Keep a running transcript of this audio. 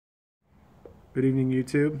Good evening,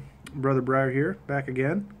 YouTube. Brother Briar here, back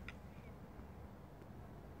again.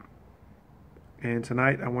 And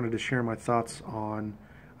tonight I wanted to share my thoughts on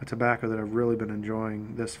a tobacco that I've really been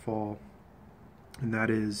enjoying this fall, and that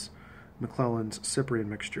is McClelland's Cyprian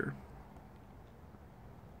mixture.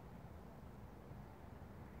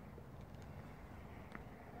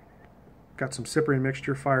 Got some Cyprian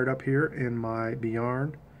mixture fired up here in my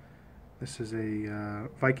Beyond. This is a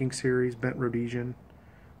Viking series bent Rhodesian.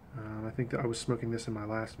 I think that I was smoking this in my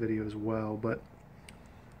last video as well, but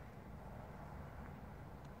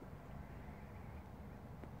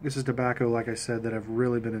this is tobacco, like I said, that I've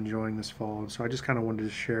really been enjoying this fall, and so I just kind of wanted to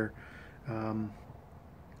share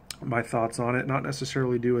my thoughts on it. Not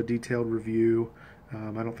necessarily do a detailed review.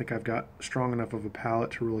 I don't think I've got strong enough of a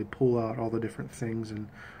palate to really pull out all the different things and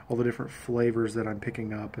all the different flavors that I'm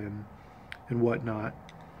picking up and whatnot.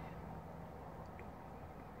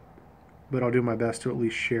 But I'll do my best to at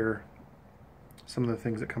least share some of the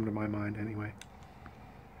things that come to my mind anyway.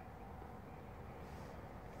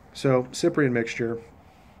 So, Cyprian mixture.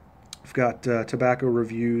 I've got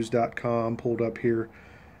tobaccoreviews.com pulled up here,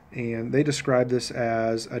 and they describe this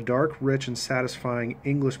as a dark, rich, and satisfying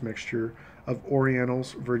English mixture of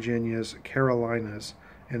Orientals, Virginias, Carolinas,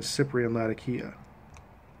 and Cyprian Latakia.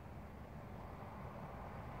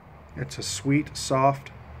 It's a sweet,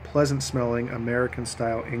 soft, pleasant-smelling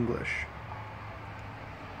American-style English.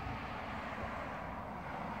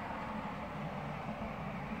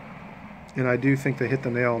 And I do think they hit the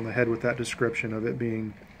nail on the head with that description of it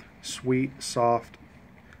being sweet, soft,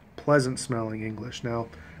 pleasant-smelling English. Now,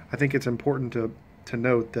 I think it's important to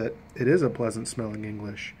note that it is a pleasant-smelling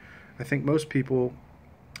English. I think most people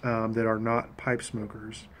that are not pipe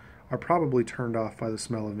smokers are probably turned off by the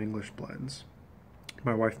smell of English blends,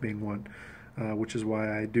 my wife being one, which is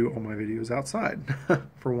why I do all my videos outside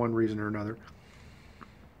for one reason or another.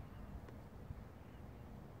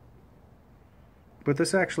 But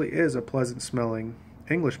this actually is a pleasant-smelling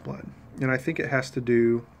English blend, and I think it has to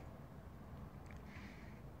do,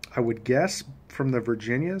 I would guess, from the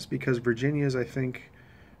Virginias, because Virginias, I think,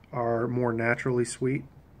 are more naturally sweet.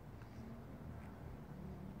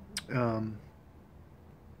 But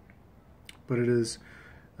it is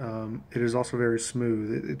also very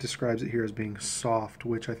smooth. It describes it here as being soft,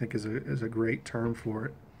 which I think is a great term for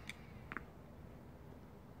it.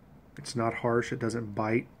 It's not harsh. It doesn't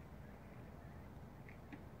bite.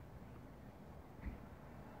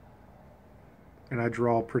 And I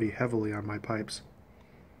draw pretty heavily on my pipes.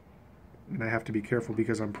 And I have to be careful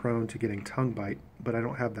because I'm prone to getting tongue bite, but I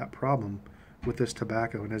don't have that problem with this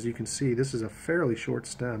tobacco. And as you can see, this is a fairly short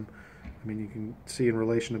stem. I mean, you can see in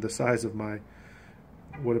relation to the size of my,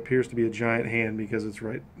 what appears to be a giant hand because it's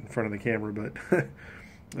right in front of the camera, but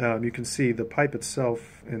you can see the pipe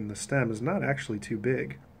itself and the stem is not actually too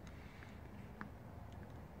big.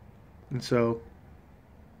 And so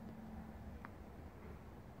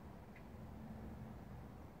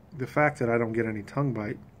the fact that I don't get any tongue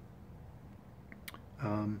bite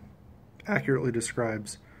accurately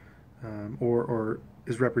describes or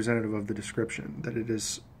is representative of the description, that it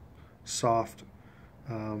is soft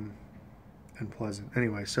and pleasant.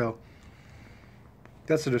 Anyway, so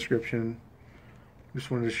that's the description.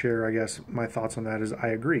 Just wanted to share, I guess, my thoughts on that. Is I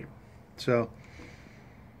agree. So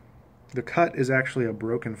the cut is actually a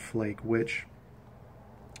broken flake, which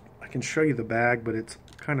I can show you the bag, but it's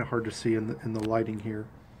kind of hard to see in the lighting here.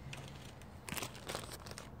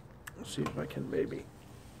 Let's see if I can maybe.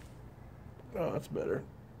 Oh, that's better.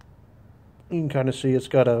 You can kind of see it's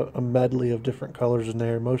got a medley of different colors in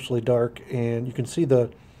there, mostly dark, and you can see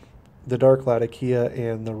the dark Latakia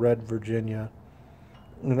and the red Virginia.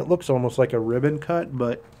 And it looks almost like a ribbon cut,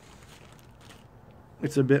 but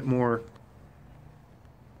it's a bit more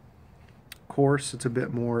coarse. It's a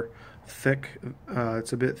bit more thick.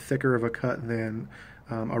 It's a bit thicker of a cut than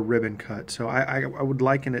a ribbon cut. So I would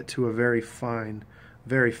liken it to a very fine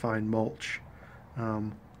mulch.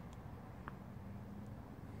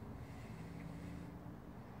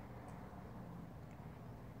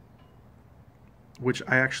 Which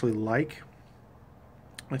I actually like.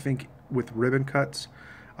 I think with ribbon cuts,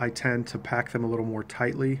 I tend to pack them a little more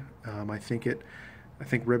tightly. I think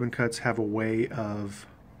ribbon cuts have a way of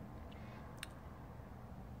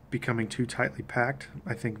becoming too tightly packed.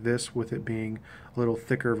 I think this, with it being a little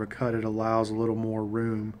thicker of a cut, it allows a little more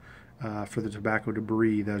room for the tobacco to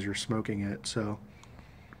breathe as you're smoking it. So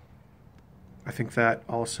I think that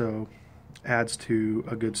also adds to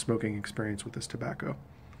a good smoking experience with this tobacco.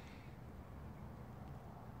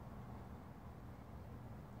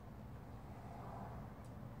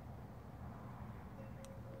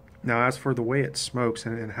 Now, as for the way it smokes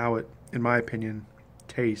and how it, in my opinion,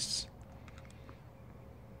 tastes,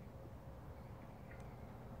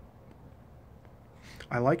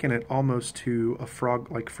 I liken it almost to a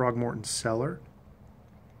Frogmorton Cellar.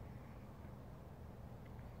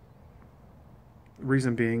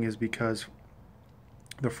 Reason being is because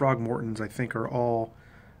the Frogmortons, I think, are all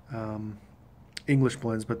English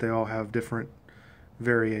blends, but they all have different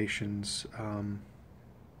variations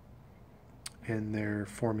in their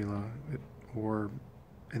formula or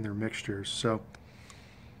in their mixtures, so,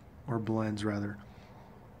 or blends rather.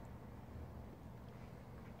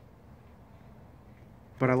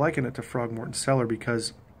 But I liken it to Frogmorton Cellar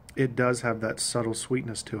because it does have that subtle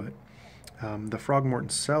sweetness to it. The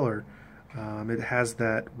Frogmorton Cellar, it has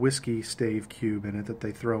that whiskey stave cube in it that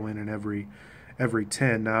they throw in every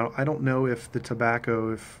tin. Now, I don't know if the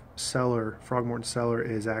tobacco, Frogmorton Cellar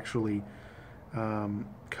is actually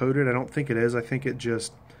coated. I don't think it is. I think it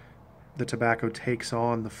just, the tobacco takes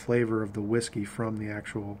on the flavor of the whiskey from the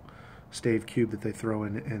actual stave cube that they throw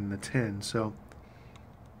in the tin. So,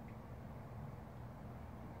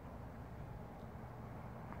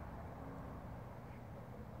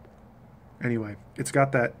 anyway, it's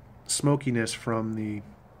got that smokiness from the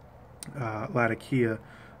Latakia,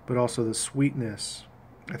 but also the sweetness,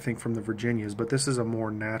 I think, from the Virginias. But this is a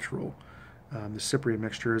more natural. The Cyprian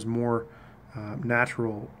mixture is more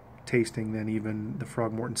natural tasting than even the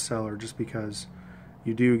Frogmorton Cellar, just because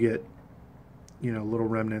you do get, you know, little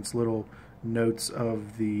remnants, little notes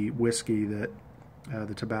of the whiskey that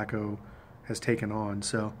the tobacco has taken on.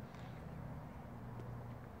 So,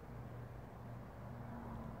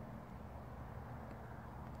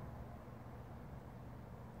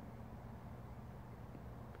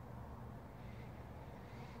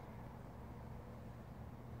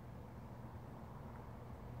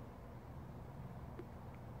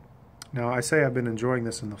 now, I say I've been enjoying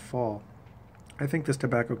this in the fall. I think this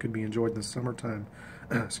tobacco could be enjoyed in the summertime,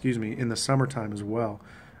 excuse me, in the summertime as well,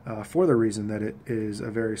 for the reason that it is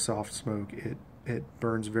a very soft smoke. It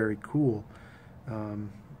burns very cool. You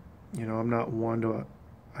know, I'm not one to,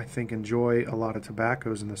 I think, enjoy a lot of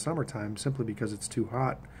tobaccos in the summertime simply because it's too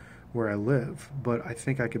hot where I live. But I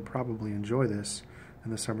think I could probably enjoy this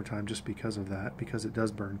in the summertime just because of that, because it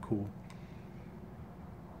does burn cool.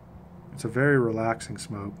 It's a very relaxing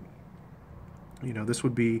smoke. You know, this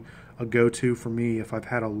would be a go-to for me if I've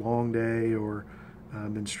had a long day or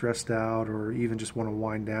been stressed out, or even just want to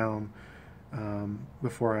wind down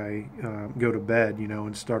before I go to bed, you know,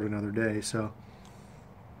 and start another day. So,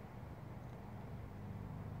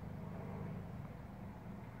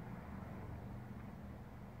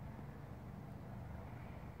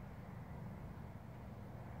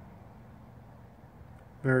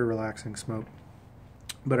 very relaxing smoke.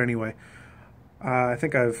 But anyway, I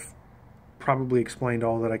think I've probably explained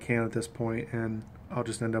all that I can at this point, and I'll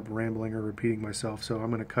just end up rambling or repeating myself, so I'm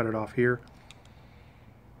going to cut it off here.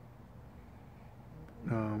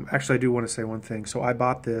 Actually, I do want to say one thing. So I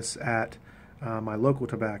bought this at my local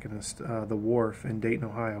tobacconist, The Wharf in Dayton,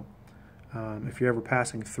 Ohio. If you're ever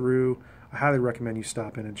passing through, I highly recommend you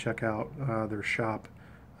stop in and check out their shop.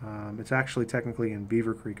 It's actually technically in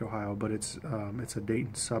Beaver Creek, Ohio, but it's a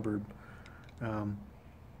Dayton suburb.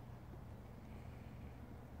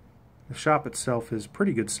 The shop itself is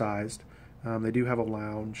pretty good sized. They do have a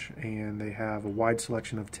lounge, and they have a wide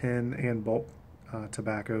selection of tin and bulk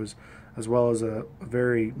tobaccos, as well as a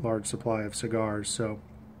very large supply of cigars. So,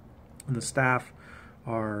 and the staff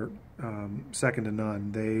are second to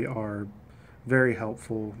none. They are very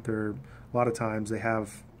helpful. A lot of times they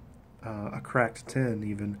have a cracked tin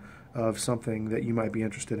even of something that you might be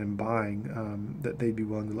interested in buying, that they'd be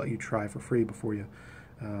willing to let you try for free before you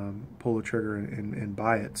pull the trigger and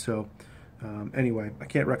buy it. So anyway, I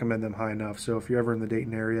can't recommend them high enough. So if you're ever in the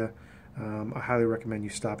Dayton area, I highly recommend you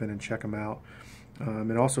stop in and check them out.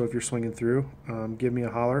 And also, if you're swinging through, give me a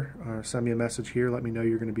holler, send me a message here, let me know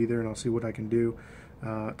you're going to be there, and I'll see what I can do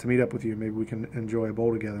to meet up with you. Maybe we can enjoy a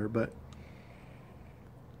bowl together. But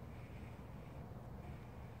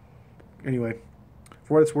anyway,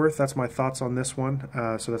 for what it's worth, that's my thoughts on this one.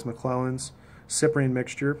 So that's McClelland's Cyprian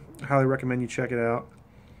mixture. I highly recommend you check it out,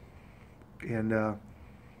 and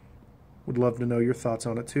would love to know your thoughts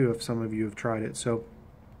on it too if some of you have tried it. So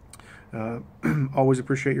always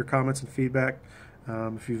appreciate your comments and feedback.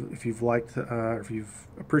 If you've liked, if you've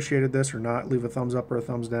appreciated this or not, leave a thumbs up or a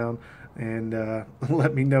thumbs down, and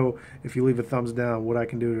let me know if you leave a thumbs down what I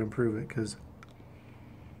can do to improve it, because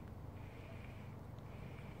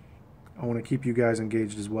I want to keep you guys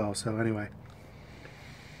engaged as well. So anyway,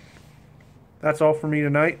 that's all for me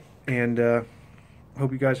tonight, and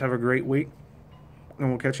hope you guys have a great week, and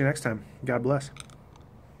we'll catch you next time. God bless.